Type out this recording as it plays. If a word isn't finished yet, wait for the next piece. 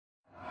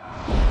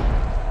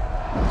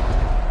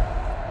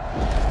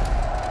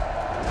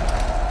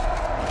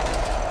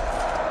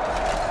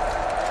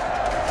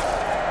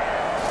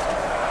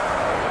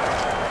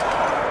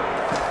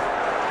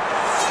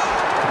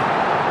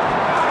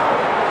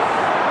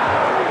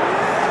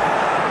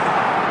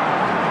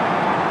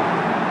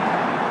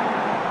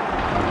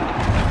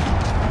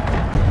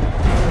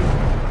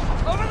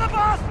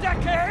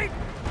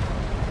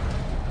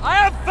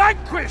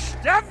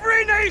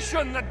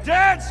nation that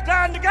dared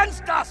stand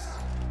against us!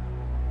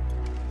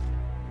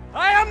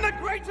 I am the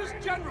greatest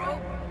general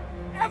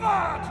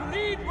ever to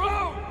lead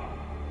Rome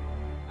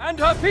and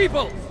her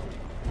peoples.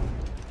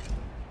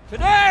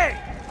 Today,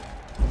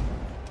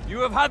 you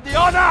have had the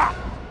honor,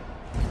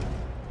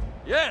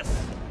 yes,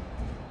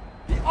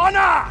 the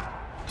honor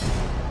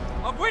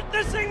of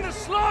witnessing the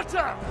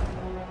slaughter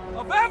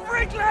of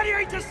every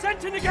gladiator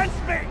sent in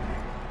against me.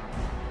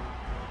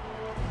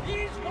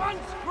 These once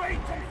great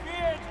and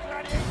feared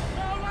gladiators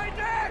now lie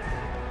dead,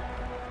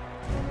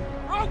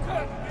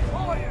 broken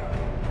before you,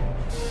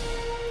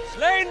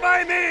 slain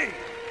by me,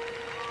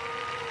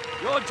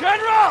 your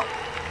general,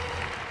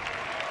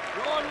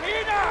 your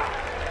leader,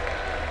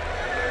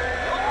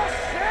 your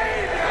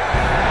savior!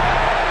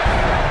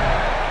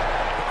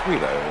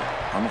 Aquilo,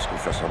 I must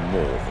confess I'm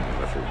more than a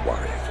little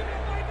worried.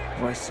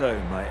 Why so,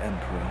 my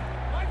emperor?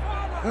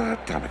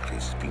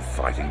 Damoclés has been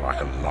fighting like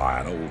a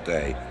lion all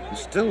day and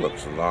still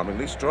looks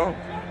alarmingly strong.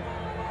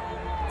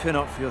 Fear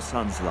not for your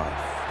son's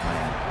life, my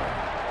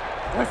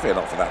emperor. I fear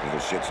not for that little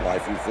shit's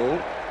life, you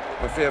fool.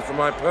 I fear for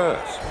my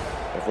purse.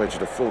 I've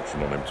wagered a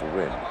fortune on him to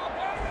win.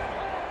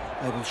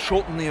 I will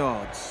shorten the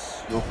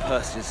odds. Your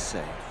purse is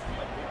safe.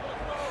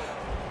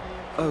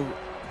 Oh.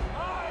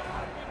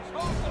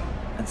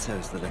 And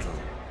so's the little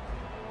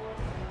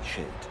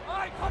shit.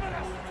 My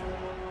communist!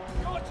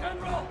 Your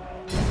general!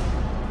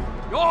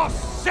 Your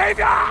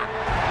savior!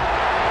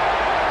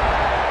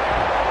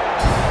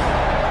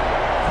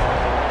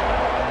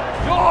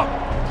 Your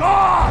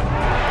God!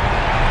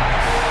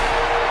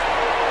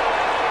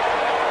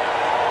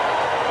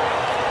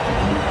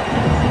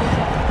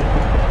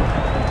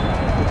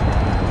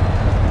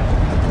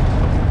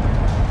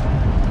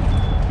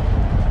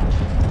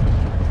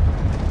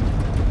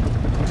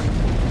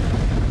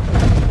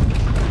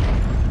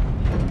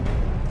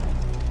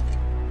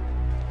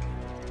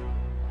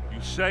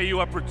 Say you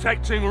are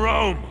protecting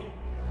Rome.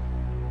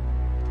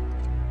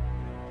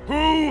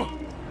 Who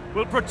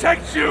will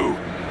protect you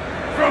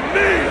from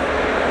me?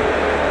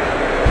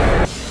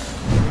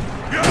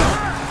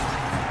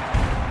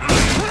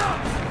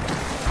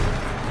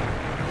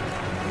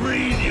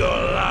 Breathe your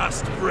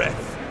last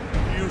breath,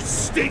 you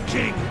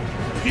stinking,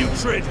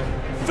 putrid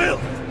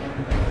filth!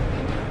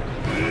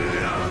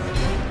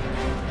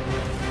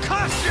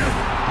 Curse you!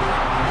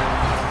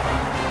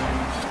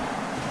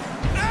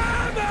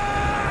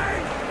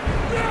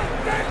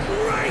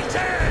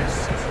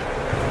 Greatest!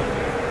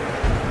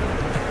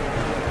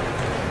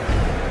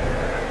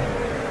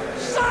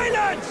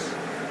 Silence!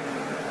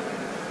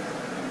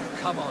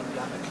 Come on,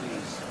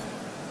 Damocles.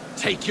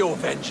 Take your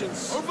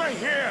vengeance. Over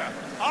here!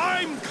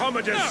 I'm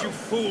Commodus, No. you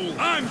fool!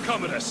 I'm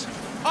Commodus.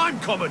 I'm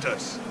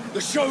Commodus.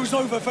 The show's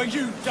over for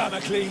you,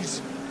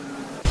 Damocles!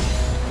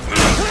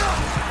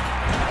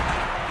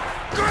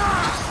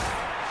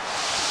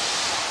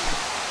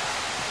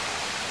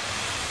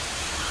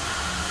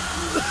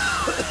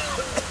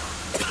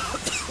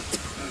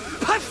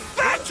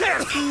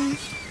 Pathetic!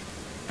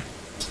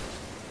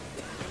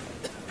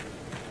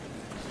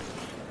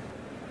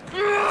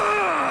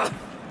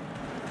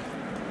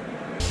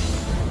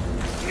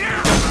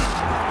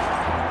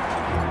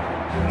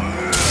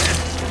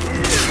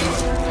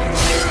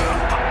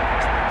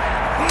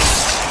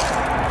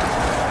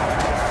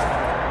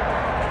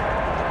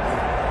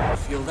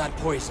 Feel that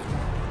poison?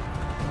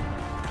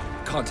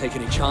 Can't take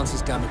any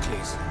chances,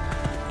 Damocles.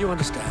 You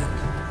understand?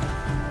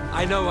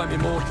 I know I'm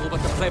immortal,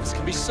 but the plebs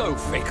can be so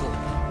fickle.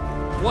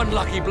 One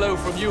lucky blow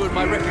from you and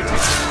my reputation.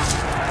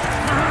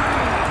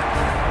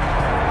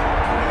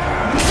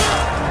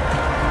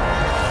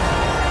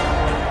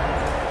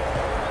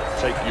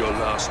 Take your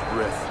last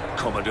breath,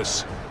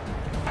 Commodus.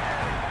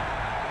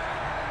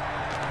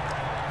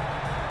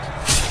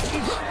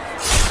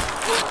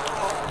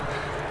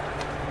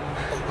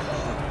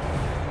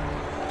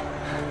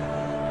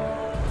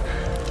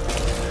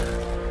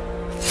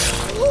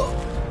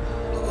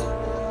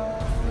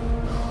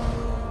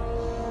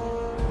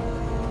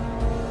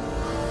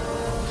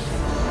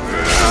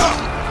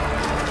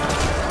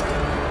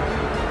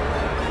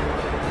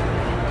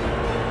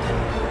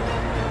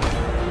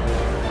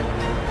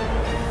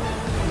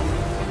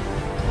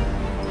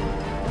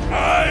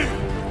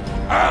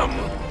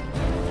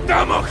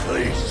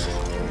 Damocles!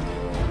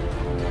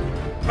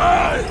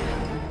 I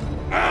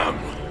am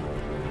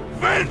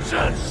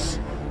vengeance!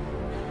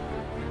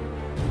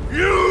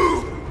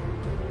 You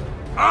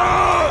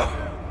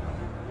are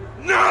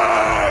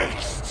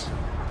next!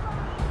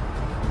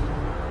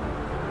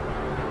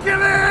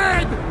 Kill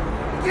it!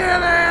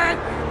 Kill it!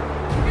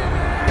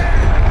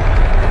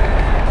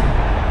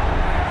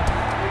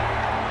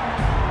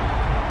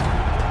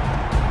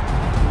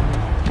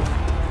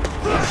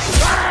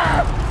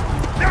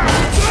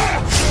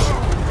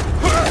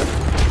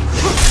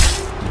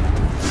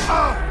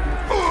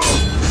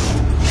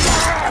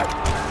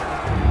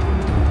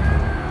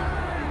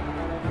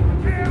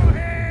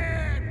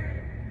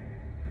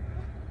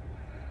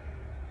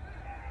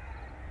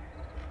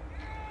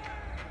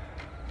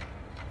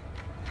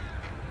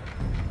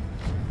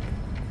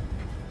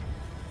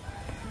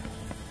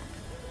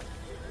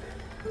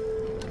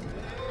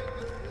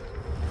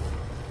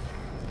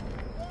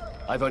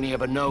 I've only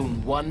ever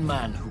known one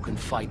man who can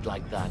fight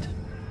like that.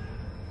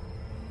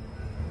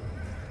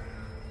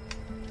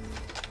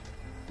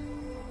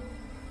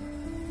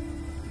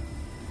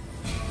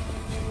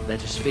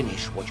 Let us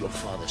finish what your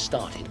father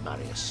started,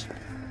 Marius.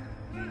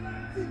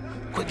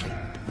 Quickly,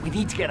 we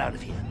need to get out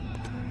of here.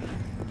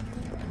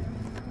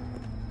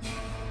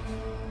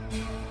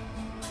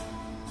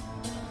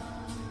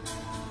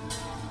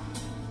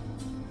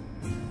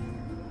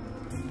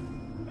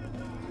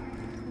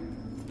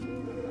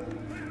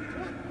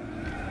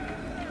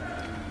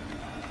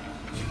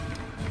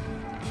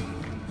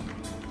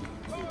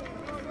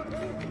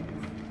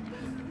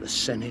 The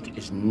Senate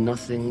is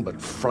nothing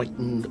but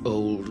frightened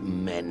old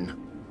men.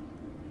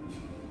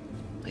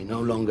 They no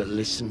longer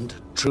listen to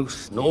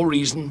truth nor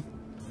reason.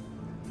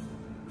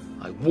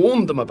 I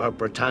warned them about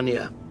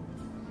Britannia,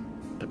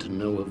 but to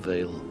no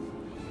avail.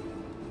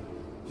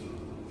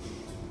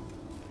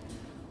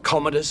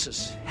 Commodus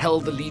has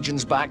held the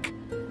legions back,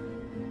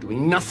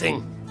 doing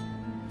nothing,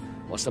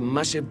 whilst a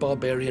massive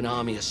barbarian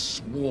army has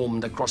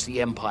swarmed across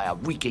the Empire,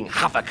 wreaking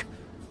havoc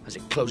as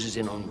it closes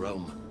in on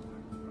Rome.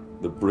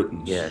 The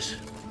Britons? Yes.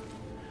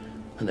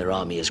 And their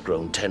army has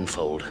grown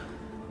tenfold.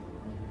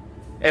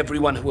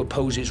 Everyone who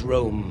opposes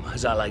Rome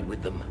has allied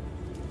with them.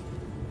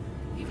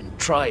 Even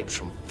tribes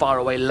from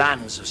faraway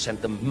lands have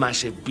sent them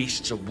massive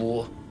beasts of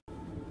war.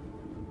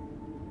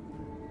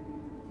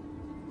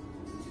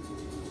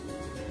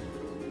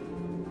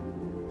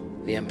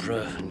 The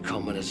Emperor and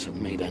Commodus have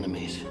made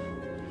enemies.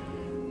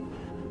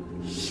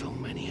 So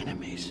many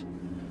enemies.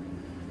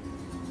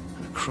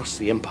 And across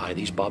the Empire,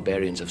 these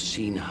barbarians have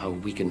seen how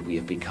weakened we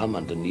have become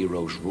under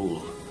Nero's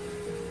rule.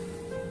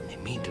 And they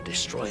mean to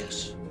destroy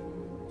us.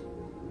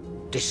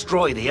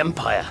 Destroy the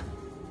Empire.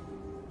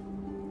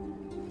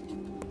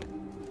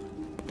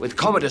 With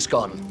Commodus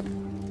gone,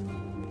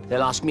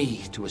 they'll ask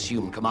me to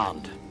assume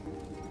command.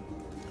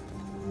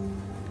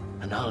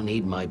 And I'll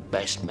need my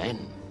best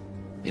men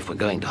if we're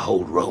going to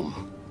hold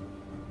Rome.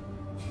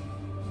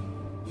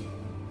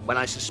 When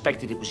I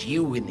suspected it was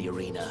you in the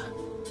arena,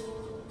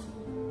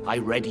 I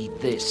readied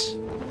this.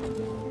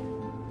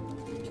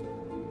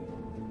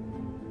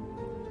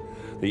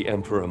 The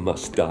Emperor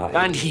must die.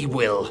 And he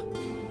will.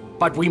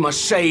 But we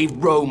must save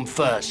Rome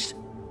first.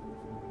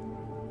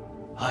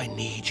 I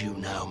need you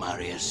now,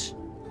 Marius.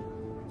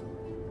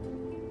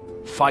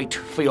 Fight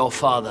for your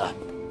father.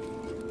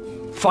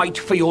 Fight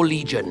for your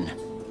legion.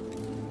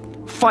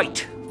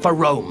 Fight for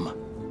Rome.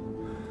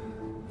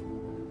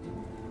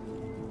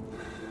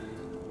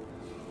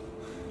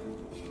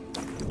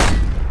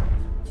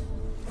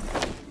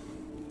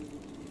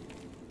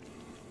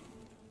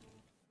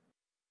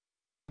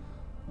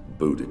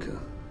 Boudica.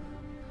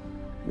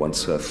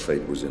 Once her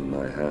fate was in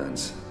my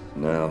hands.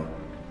 Now,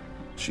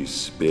 she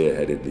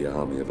spearheaded the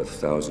army of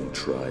 1,000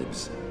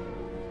 tribes.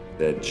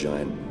 Their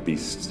giant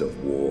beasts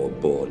of war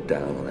bore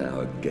down on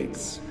our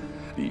gates.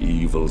 The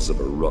evils of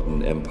a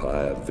rotten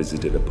empire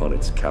visited upon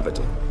its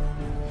capital.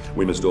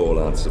 We must all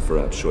answer for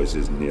our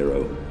choices,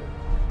 Nero.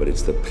 But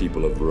it's the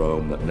people of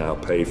Rome that now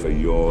pay for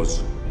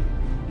yours.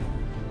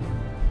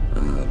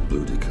 Ah,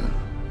 Boudica.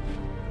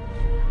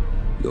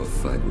 Your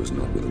fight was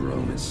not with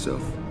Rome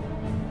itself,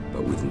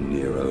 but with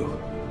Nero,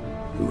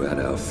 who had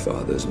our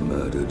fathers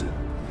murdered,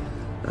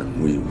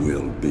 and we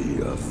will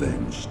be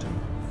avenged.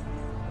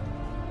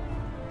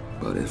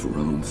 But if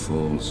Rome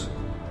falls,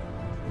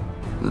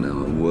 then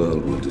our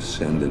world will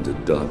descend into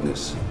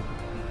darkness.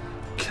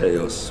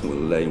 Chaos will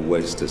lay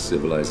waste to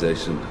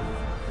civilization.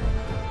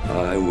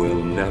 I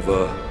will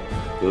never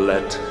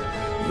let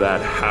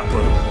that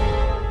happen.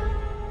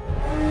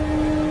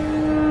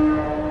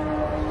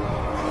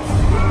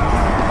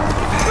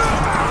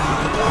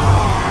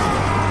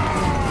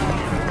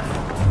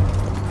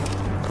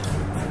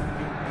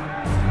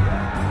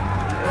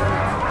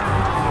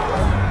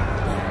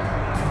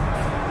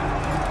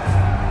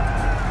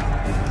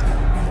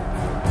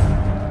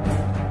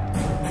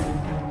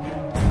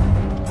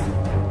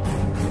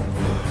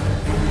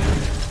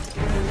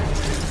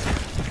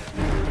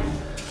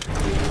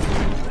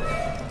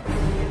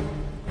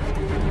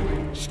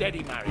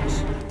 Steady,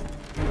 Marius.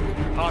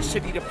 Our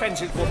city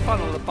defenses will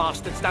funnel the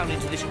bastards down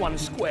into this one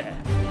square.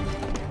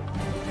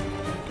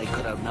 They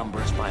could outnumber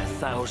us by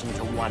 1,000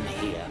 to 1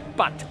 here,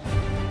 but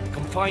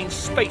confined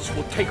space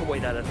will take away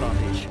that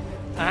advantage.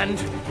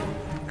 And,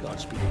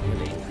 God speed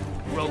willing,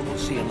 Rome will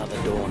see another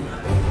dawn.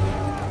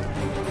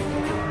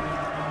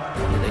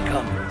 Here they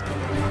come.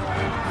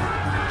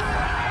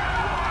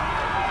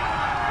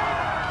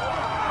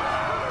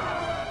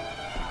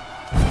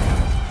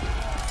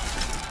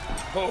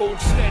 Hold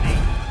steady.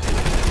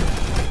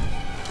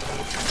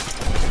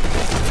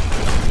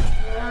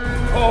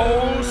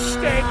 Hold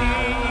steady!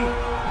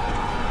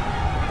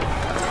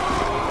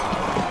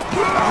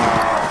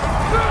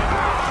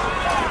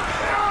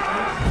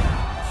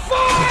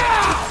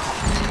 Fire!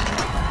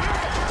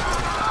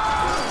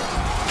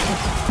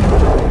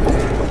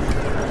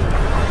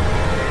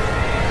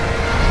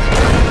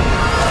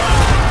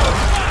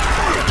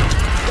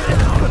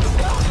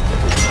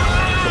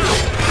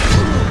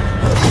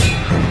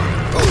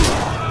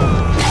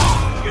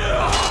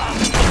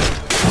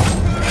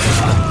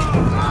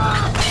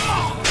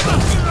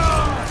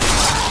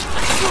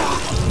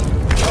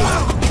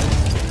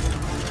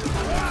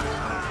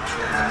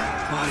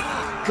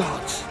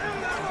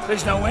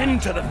 There's no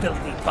end to the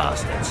filthy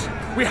bastards.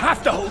 We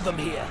have to hold them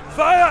here.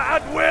 Fire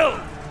at will!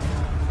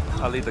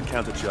 I'll lead the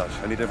counter-charge.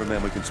 I need every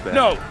man we can spare.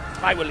 No,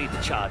 I will lead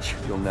the charge.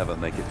 You'll never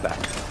make it back.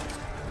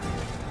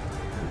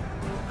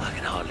 I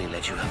can hardly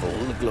let you have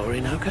all the glory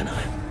now, can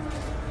I?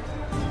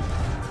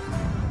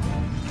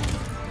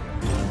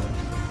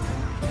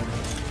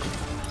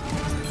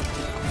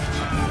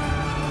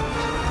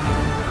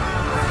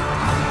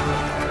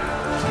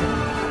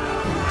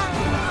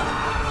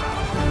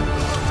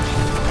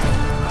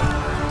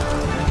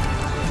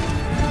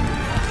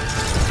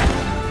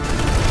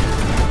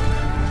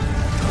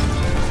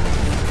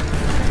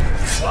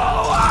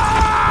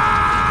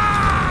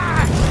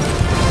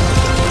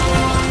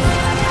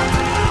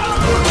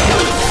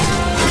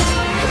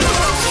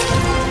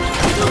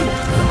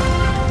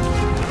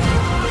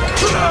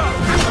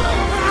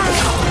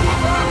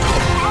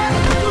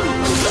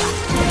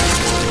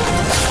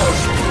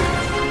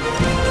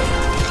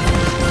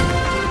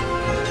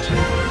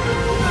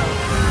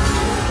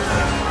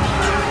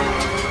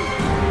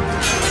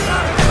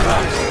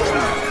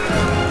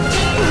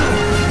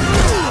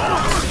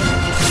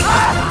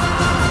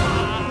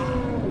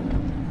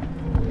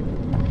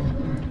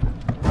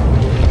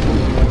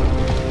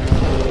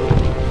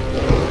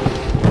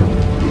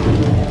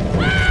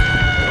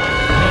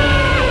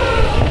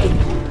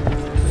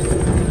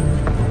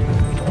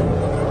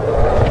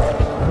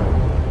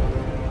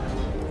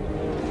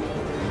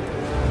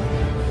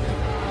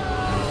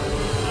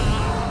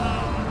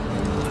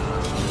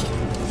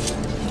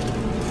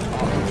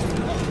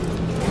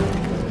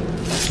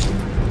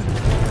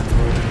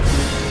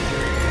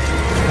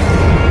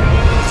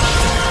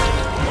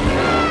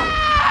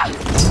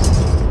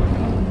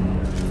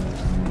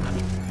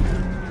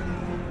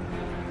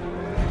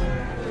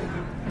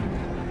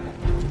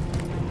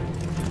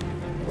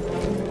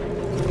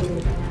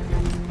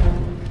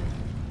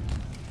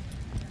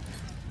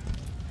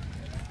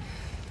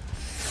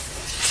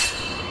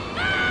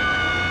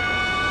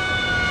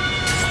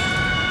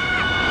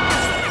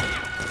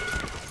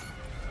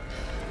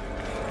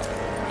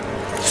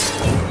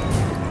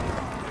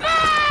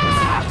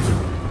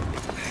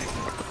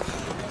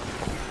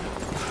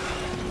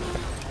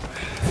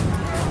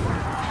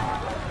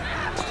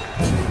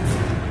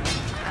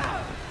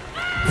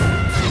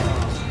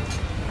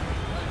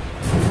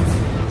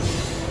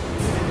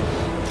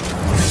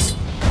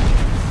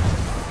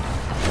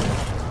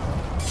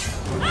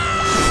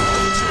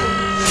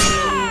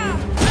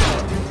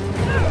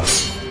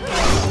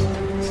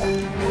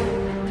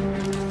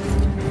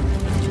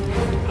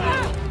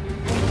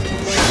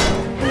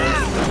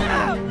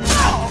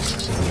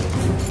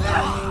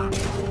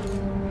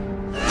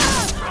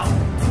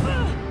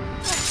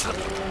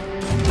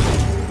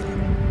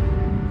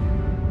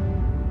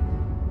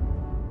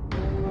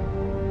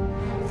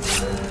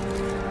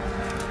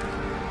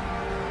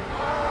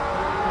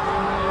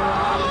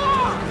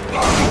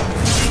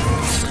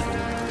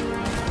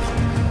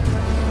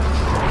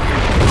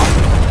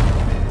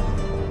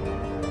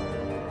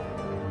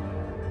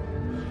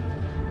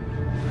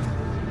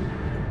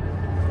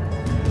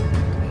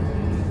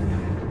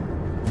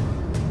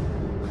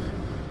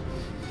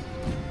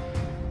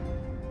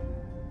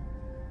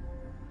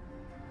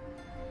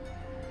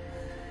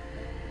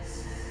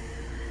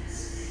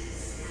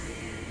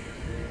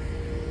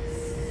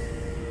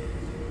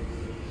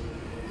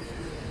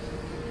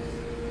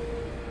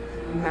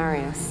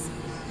 Marius,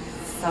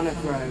 son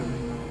of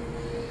Rome.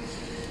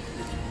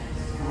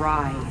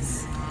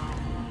 Rise.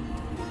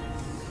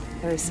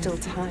 There is still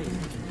time.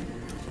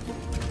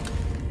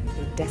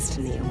 Your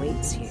destiny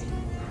awaits you.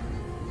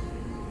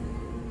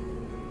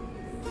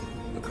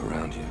 Look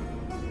around you.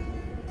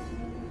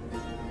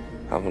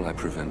 How will I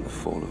prevent the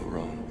fall of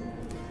Rome?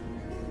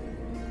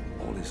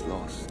 All is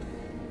lost.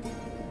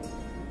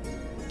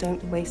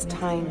 Don't waste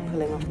time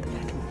pulling off the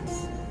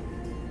petals.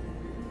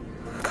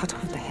 Cut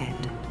off the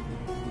head.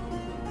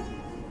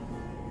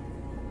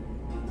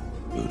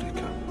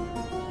 Boudica.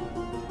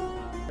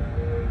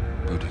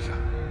 Boudica.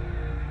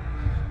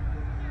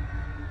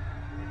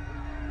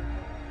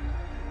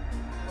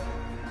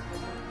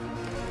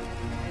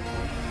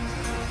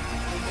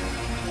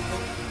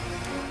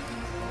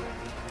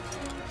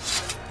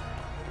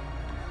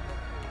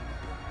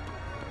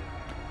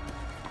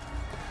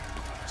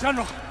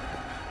 General,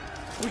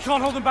 we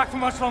can't hold them back for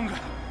much longer.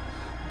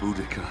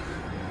 Boudica.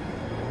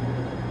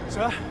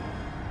 Sir?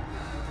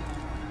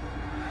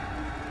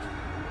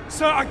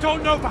 Sir, I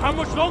don't know for how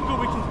much longer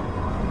we can...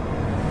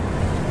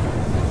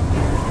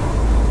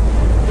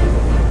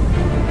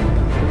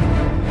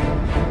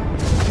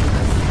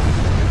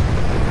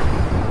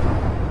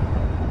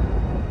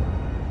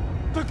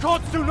 The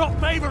gods do not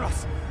favor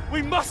us!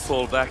 We must...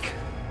 Fall back.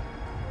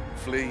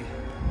 Flee.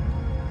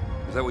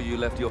 Is that what you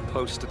left your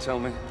post to tell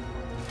me?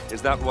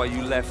 Is that why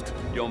you left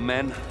your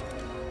men?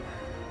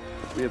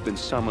 We have been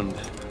summoned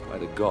by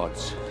the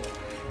gods,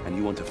 and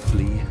you want to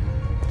flee?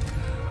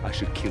 I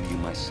should kill you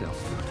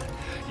myself.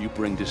 You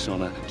bring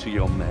dishonor to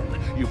your men.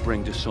 You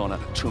bring dishonor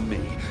to me.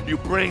 You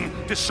bring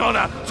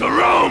dishonor to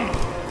Rome!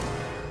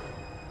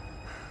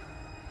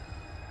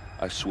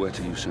 I swear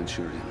to you,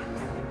 Centurion,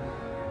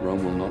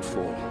 Rome will not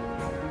fall.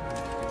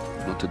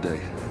 Not today.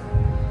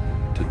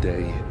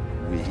 Today,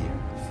 we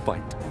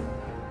fight.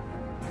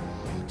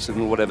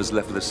 Signal whatever's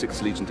left of the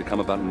 6th Legion to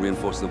come about and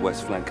reinforce the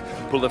west flank.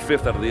 Pull the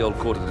 5th out of the old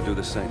quarter to do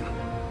the same.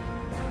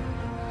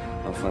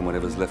 I'll find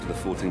whatever's left of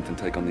the 14th and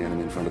take on the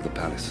enemy in front of the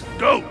palace.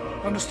 Go!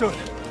 Understood.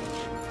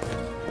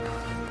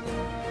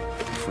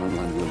 The front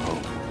line will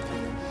hold.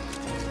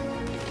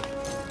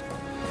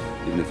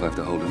 Even if I have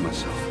to hold it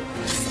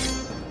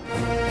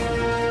myself.